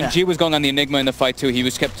Enigma. G was going on the Enigma in the fight too. He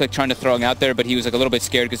was kept like trying to throw it out there, but he was like a little bit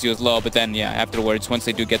scared because he was low. But then afterwards, once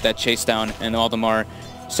they do get that chase down and all of them are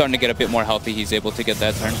starting to get a bit more healthy, he's able to get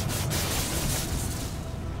that turn.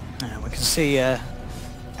 We can see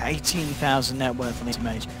 18,000 net worth on his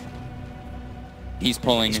mage. He's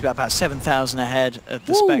pulling. He's got about 7,000 ahead of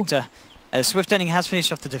the Spectre. Swift Ending has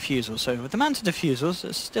finished off the Diffusal, so with the Manta Diffusals,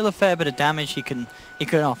 there's still a fair bit of damage he can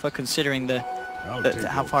offer, considering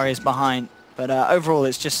how far he is behind. But overall,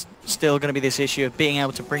 it's just still going to be this issue of being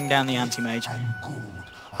able to bring down the Anti-Mage.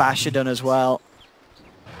 Basher done as well.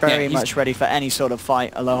 Very much ready for any sort of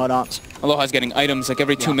fight, Aloha Dance. Aloha's getting items like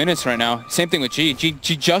every 2 minutes right now. Same thing with G. G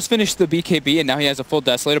just finished the BKB and now he has a full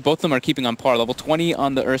Desolator. Both of them are keeping on par. Level 20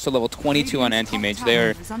 on the Ursa, level 22 on Anti-Mage.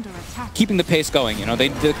 They're keeping the pace going. You know,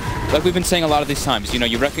 like we've been saying a lot of these times, you know,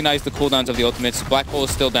 you recognize the cooldowns of the ultimates. Black Hole is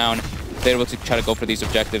still down. They're able to try to go for these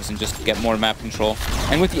objectives and just get more map control.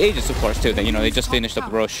 And with the Aegis, of course, too. That, you know, they just finished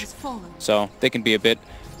up Roche. So they can be a bit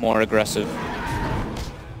more aggressive.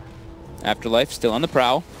 Afterlife still on the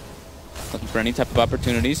prowl. Looking for any type of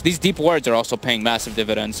opportunities. These deep wards are also paying massive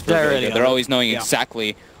dividends for Vega. They're always knowing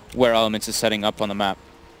exactly where Elements is setting up on the map.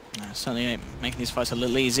 Certainly making these fights a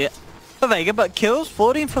little easier for Vega, but kills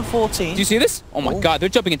 14 for 14. Do you see this? Oh my god, they're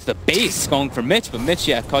jumping into the base, going for Mitch, but Mitch,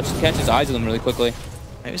 catches eyes of them really quickly.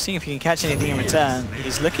 Maybe seeing if he can catch anything in return.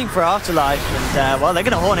 He's looking for Afterlife, and well, they're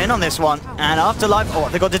going to horn in on this one. And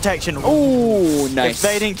Afterlife, they got detection. Oh, nice. If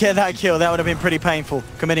they didn't get that kill, that would have been pretty painful.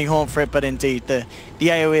 Committing horn for it, but indeed, the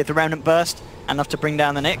AoE at the Remnant Burst, enough to bring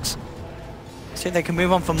down the Nyx. See if they can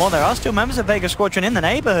move on for more. There are still members of Vega Squadron in the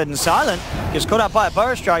neighborhood, and Silent gets caught out by a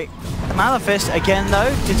Burrow Strike. The Malefist, again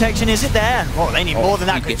though, detection, is it there? Well, they need more than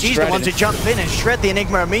that, because she's the one to jump in and shred the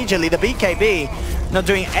Enigma immediately. The BKB not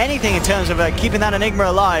doing anything in terms of keeping that Enigma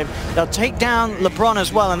alive. They'll take down LeBron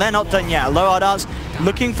as well, and they're not done yet. Aloha Dance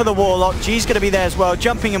looking for the Warlock. G's going to be there as well,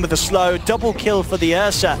 jumping in with the slow. Double kill for the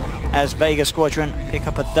Ursa as Vega Squadron pick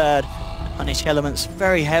up a third. Punish Elements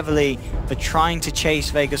very heavily for trying to chase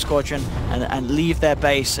Vega Squadron and leave their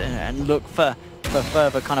base and look for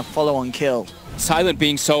further kind of follow-on kill. Silent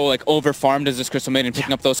being so like over-farmed as this Crystal Maiden,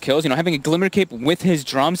 picking up those kills, you know, having a Glimmer Cape with his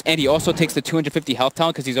drums, and he also takes the 250 health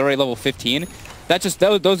talent because he's already level 15.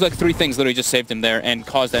 Those like three things literally just saved him there and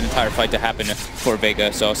caused that entire fight to happen for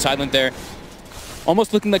Vega. So Silent there,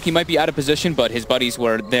 almost looking like he might be out of position, but his buddies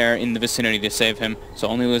were there in the vicinity to save him. So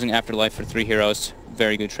only losing Afterlife for 3 heroes.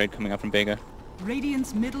 Very good trade coming out from Vega.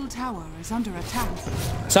 Radiant's middle tower is under attack.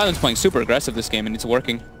 Silent's playing super aggressive this game, and it's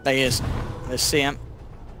working. There he is. Let's see him.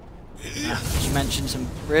 As you mentioned, some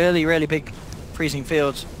really, really big freezing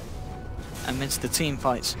fields amidst the team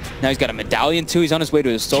fights. Now he's got a medallion too. He's on his way to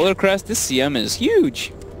his solar crest. This CM is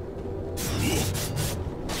huge.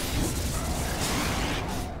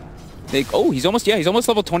 He's almost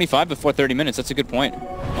level 25 before 30 minutes. That's a good point.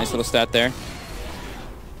 Nice little stat there.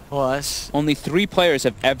 Was only 3 players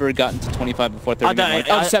have ever gotten to 25 before 30 minutes.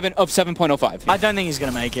 Of 7.05. I don't think he's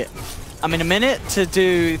going to make it. I mean, a minute to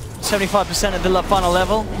do 75% of the final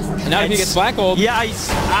level. And now if he gets black hole. Yeah,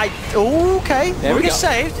 okay. There we go.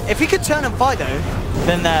 Saved. If he could turn and fight though,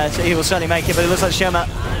 then he will certainly make it. But it looks like Shoma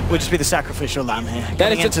would just be the sacrificial lamb here.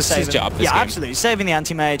 That is his job. Yeah, absolutely. Saving the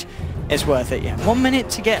anti-mage is worth it. Yeah, 1 minute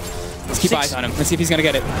to get. Let's keep eyes on him. Let's see if he's gonna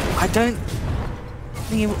get it. I don't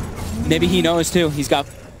think Maybe he knows too. He's got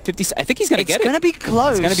 50. I think he's gonna get it. It's gonna be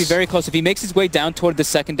close. It's gonna be very close. If he makes his way down toward the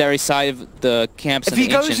secondary side of the camps, if he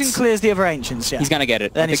goes and clears the other ancients, yeah, he's gonna get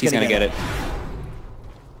it. Then I think he's gonna get it.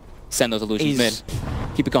 Send those illusions mid.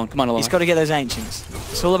 Keep it going. Come on, Aloha. He's got to get those ancients.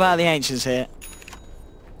 It's all about the ancients here.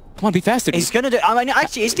 Come on, be faster. He's gonna do. I mean,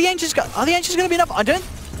 actually, are the ancients gonna be enough?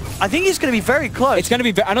 I think he's going to be very close. It's going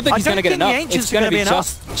to be. I don't think he's going to get enough. It's going to be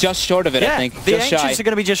just short of it. Yeah, I think. The ancients are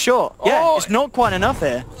going to be just short. Yeah, it's not quite enough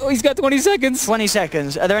here. Oh, he's got 20 seconds. 20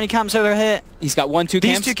 seconds. Are there any camps over here? He's got 1, 2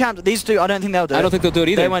 camps. These two, I don't think they'll do it. I don't think they'll do it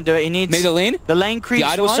either. They won't do it. He needs maybe the lane. The lane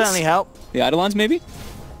creeps will certainly help. The Eidolons, maybe.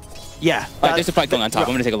 Yeah. Alright, there's a fight going on top. I'm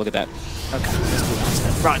going to take a look at that. Okay, let's do that.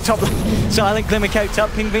 Right, top Silent Glimmer coked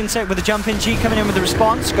up. Ping Vinsec with the jump in. G coming in with the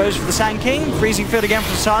response. Goes for the Sand King. Freezing field again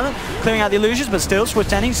from Silent. Clearing out the illusions, but still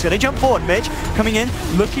Swift Ending. He's going to jump forward. Midge coming in,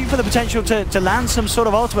 looking for the potential to land some sort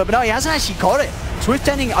of ultimate. But no, he hasn't actually got it. Swift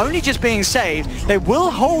Ending only just being saved. They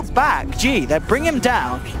will hold back G. They bring him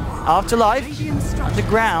down. Afterlife, the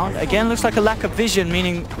ground. Again, looks like a lack of vision,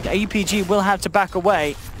 meaning APG will have to back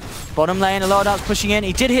away. Bottom lane, a lot of dots pushing in.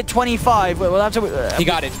 He did hit 25. We'll have to. He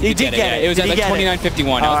got it. He did get it. It was at like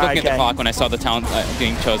 29:51. I was looking at the clock when I saw the talent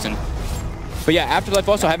being chosen. But yeah, Afterlife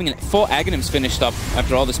also having full Aghanims finished up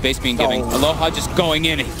after all the space being given. Aloha just going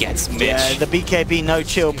in and gets Mitch. Yeah, the BKB no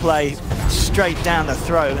chill play straight down the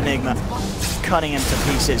throat of Enigma, cutting him to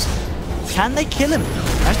pieces. Can they kill him?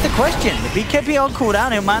 That's the question. The BKB on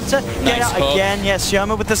cooldown. He'll Manta get out again. Yes,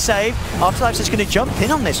 Shoma with the save. Afterlife's just going to jump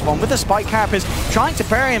in on this one with the spike carapace, trying to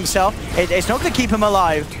bury himself. It's not going to keep him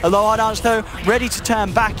alive. Aloha Dance, though, ready to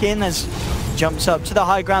turn back in as jumps up to the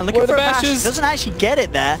high ground, looking for a bash. Doesn't actually get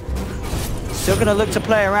it there. Still going to look to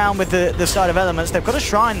play around with the side of elements. They've got a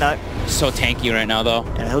shrine, though. So tanky right now, though.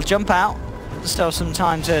 Yeah, he'll jump out. Still some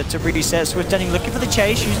time to reset. Swift Ending looking for the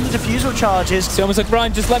chase, using the defusal charges. It's almost like,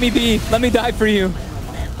 Run, just let me be. Let me die for you.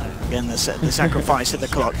 Again, the sacrifice at the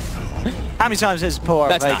clock. How many times has poor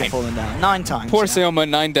Vega fallen down? 9 times. Poor Seoma,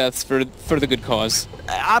 9 deaths for the good cause.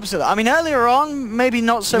 Absolutely. I mean, earlier on, maybe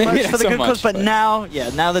not so much for the good cause, but now,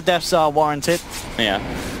 yeah, now the deaths are warranted. Yeah.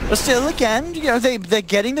 But still, again, you know, they're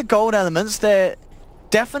getting the gold elements. They're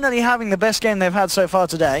definitely having the best game they've had so far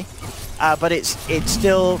today. But it's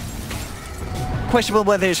still questionable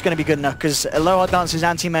whether it's going to be good enough, because Aloha Dance's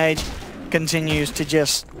anti-mage continues to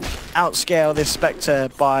just outscale this Spectre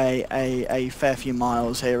by a fair few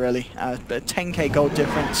miles here, really. A 10k gold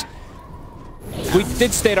difference. We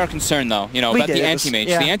did state our concern, though, you know, about the anti-mage.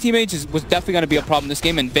 Yeah. The anti-mage was definitely going to be a problem in this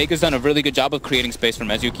game, and Vega's done a really good job of creating space for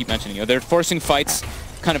him, as you keep mentioning. You know, they're forcing fights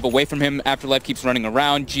kind of away from him. Afterlife keeps running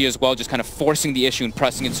around. G as well, just kind of forcing the issue and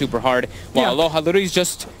pressing it super hard. While Aloha literally is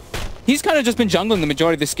just... He's kind of just been jungling the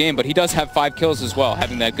majority of this game, but he does have 5 kills as well,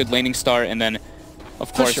 having that good laning start, and then,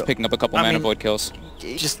 of course, picking up a couple Mana Void kills.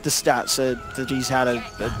 Just the stats that he's had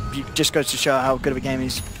just goes to show how good of a game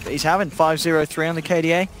he's having. 503 on the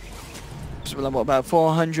KDA. So what, about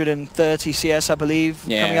 430 CS, I believe,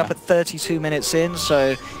 coming up at 32 minutes in,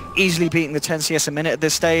 so easily beating the 10 CS a minute at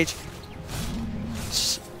this stage.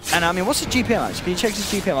 And I mean, what's his GPM actually? Can you check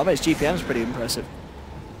his GPM? I bet his GPM is pretty impressive.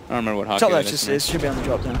 I don't remember what hockey it is. It should be on the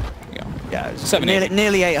drop down. Yeah,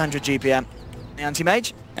 nearly 800 GPM. The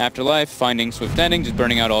anti-mage. Afterlife, finding Swift Ending, just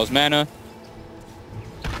burning out all his mana.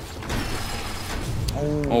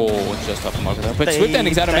 Oh, it's just off the mark. But Swift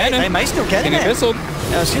Ending's out of mana. They may still get it.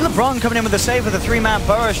 See LeBron coming in with the save with a 3-man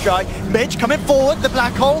burrow strike. Mitch coming forward. The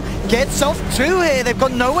black hole gets off 2 here. They've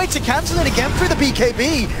got no way to cancel it again through the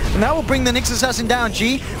BKB. And that will bring the Nyx Assassin down.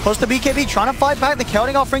 G plus the BKB trying to fight back. The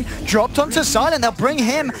Chaotic Offering dropped onto Silent. They'll bring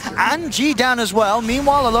him and G down as well.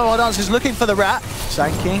 Meanwhile, Aloha Dance is looking for the rat.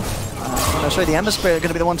 Sanky. Sorry, the Ember Spirit are going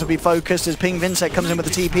to be the one to be focused as Ping Vinsec comes in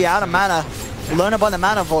with the TP out of mana. Loner by the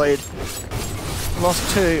Mana Void.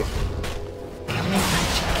 Lost 2. Can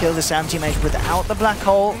he kill this anti-mage without the black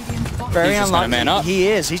hole? Very He's unlucky. man up. He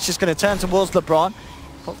is. He's just going to turn towards LeBron.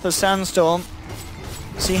 Pop the Sandstorm.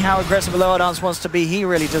 See how aggressive Aloha Dance wants to be. He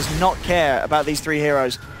really does not care about these three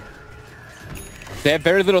heroes. They have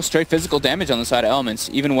very little straight physical damage on the side of Elements.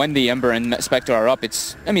 Even when the Ember and Spectre are up,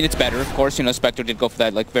 it's better, of course. You know, Spectre did go for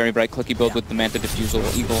that, like, very bright clicky build with the Manta Diffusal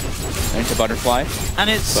Eagle into Butterfly.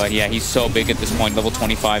 But yeah, he's so big at this point, level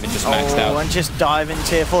 25 and just maxed out. And just dive in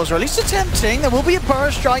tier 4s, or at least attempting. There will be a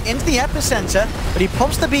burst strike into the epicenter, but he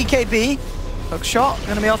pops the BKB. Hook shot,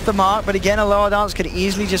 going to be off the mark, but again, Aloha Dance could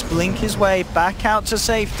easily just blink his way back out to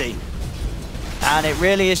safety. And it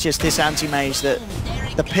really is just this anti-mage that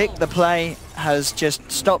the pick, the play, has just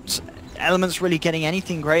stopped Elements really getting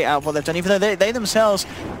anything great out of what they've done, even though they themselves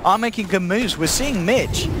are making good moves. We're seeing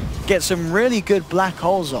Mitch get some really good black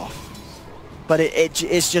holes off. But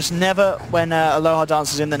it's just never when Aloha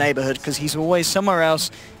Dance is in the neighborhood, because he's always somewhere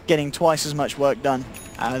else getting twice as much work done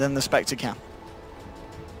than the Spectre can.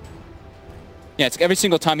 Yeah, it's every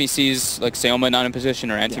single time he sees, like, Seoma not in position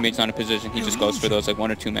or Anti-Mage not in position, he just goes for those, like,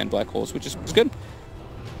 1 or 2 man black holes, which is good.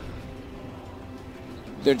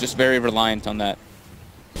 They're just very reliant on that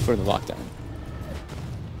for the lockdown.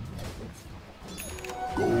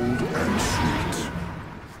 Gold and sweet.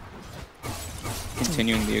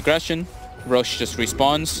 Continuing the aggression. Roche just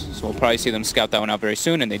respawns, so we'll probably see them scout that one out very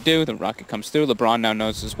soon, and they do. The rocket comes through. LeBron now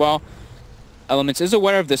knows as well. Elements is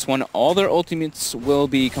aware of this one. All their ultimates will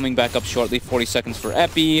be coming back up shortly. 40 seconds for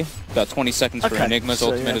Epi, about 20 seconds for Enigma's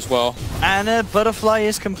ultimate as well. And Butterfly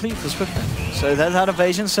is complete for Swift. So that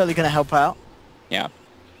evasion's certainly going to help out. Yeah.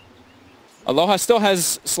 Aloha still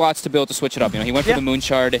has slots to be able to switch it up. You know, he went for the Moon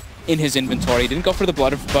Shard in his inventory. He didn't go for the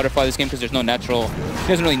Butterfly this game because there's no natural... He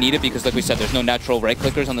doesn't really need it because, like we said, there's no natural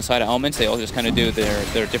right-clickers on the side of Elements. They all just kind of do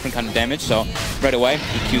their different kind of damage. So right away,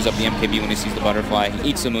 he queues up the MKB when he sees the Butterfly. He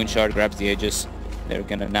eats the Moon Shard, grabs the Aegis. They're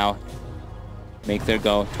going to now make their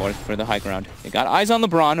go for the high ground. They got eyes on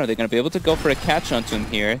LeBron. Are they going to be able to go for a catch onto him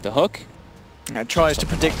here? The hook. Tries to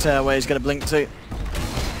predict where he's going to blink to.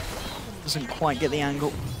 Doesn't quite get the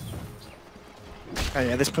angle. Oh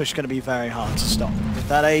yeah, this push is going to be very hard to stop. With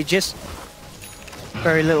that Aegis,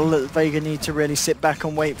 very little that Vega need to really sit back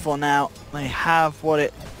and wait for now. They have what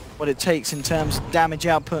it takes in terms of damage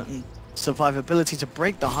output and survivability to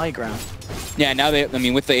break the high ground. Yeah, now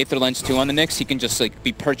with the Aether Lens 2 on the Nyx, he can just like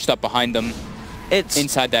be perched up behind them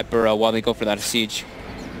inside that burrow while they go for that siege.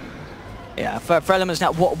 Yeah, for Elements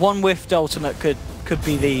now, one whiffed ultimate could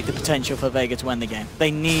be the potential for Vega to win the game.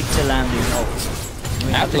 They need to land these ults.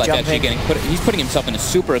 After like actually he's putting himself in a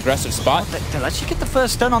super aggressive spot. They'll actually get the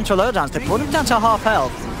first stun onto Aloha Dance. They brought him down to half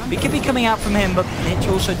health. BKB coming out from him, but Mitch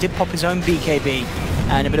also did pop his own BKB.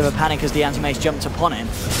 And a bit of a panic as the anti-mage jumped upon him.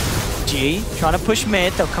 G trying to push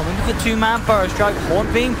mid. They'll come in with the 2-man burrow strike.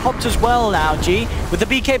 Horn being popped as well now. G with the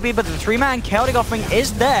BKB, but the 3-man chaotic offering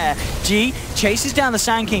is there. G chases down the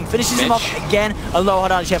Sand King, finishes him off again. Aloha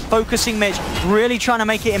Dance here, focusing Mitch, really trying to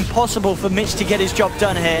make it impossible for Mitch to get his job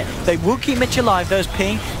done here. They will keep Mitch alive. There's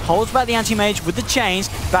Ping, holds back the anti-mage with the chains,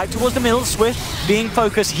 back towards the middle. Swift being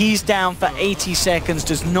focused, he's down for 80 seconds,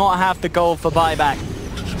 does not have the goal for buyback.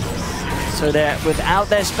 So they're without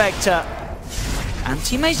their Spectre.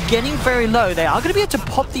 Anti-Mage getting very low. They are going to be able to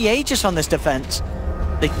pop the Aegis on this defense.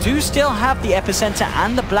 They do still have the epicenter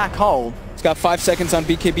and the black hole. He's got 5 seconds on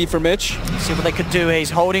BKB for Mitch. Let's see what they could do.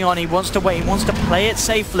 He's holding on. He wants to wait. He wants to play it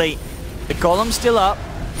safely. The Golem's still up.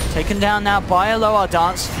 Taken down now by Aloha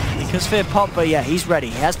Dance. He could sphere pop, but yeah, he's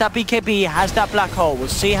ready. He has that BKB. He has that black hole. We'll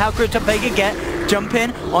see how good Vega get. Jump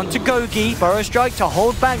in onto Gogi. Burrow strike to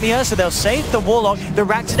hold back the Ursa. They'll save the Warlock. The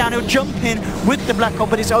Rax down. He'll jump in with the black hole,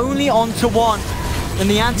 but it's only onto one. And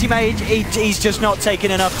the anti-mage, he's just not taking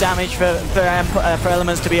enough damage for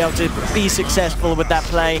Elements to be able to be successful with that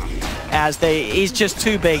play. He's just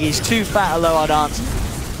too big, he's too fat, Aloha Dance.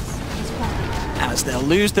 As they'll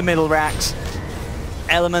lose the middle racks.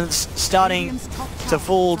 Elements starting to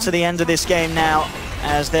fall to the end of this game now,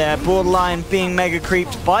 as they're borderline being mega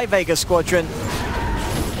creeped by Vega Squadron.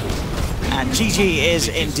 And GG is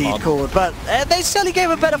indeed called, but they certainly gave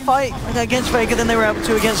a better fight against Vega than they were able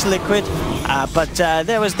to against Liquid. But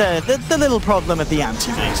there was the little problem at the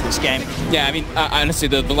anti-mage this game. Yeah, I mean, honestly,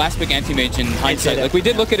 the last big anti-mage in hindsight, like we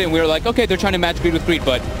did look at it and we were like, okay, they're trying to match greed with greed,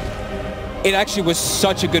 but it actually was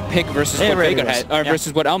such a good pick versus what Vega had, or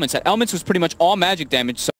versus what Elements had. Elements was pretty much all magic damage. So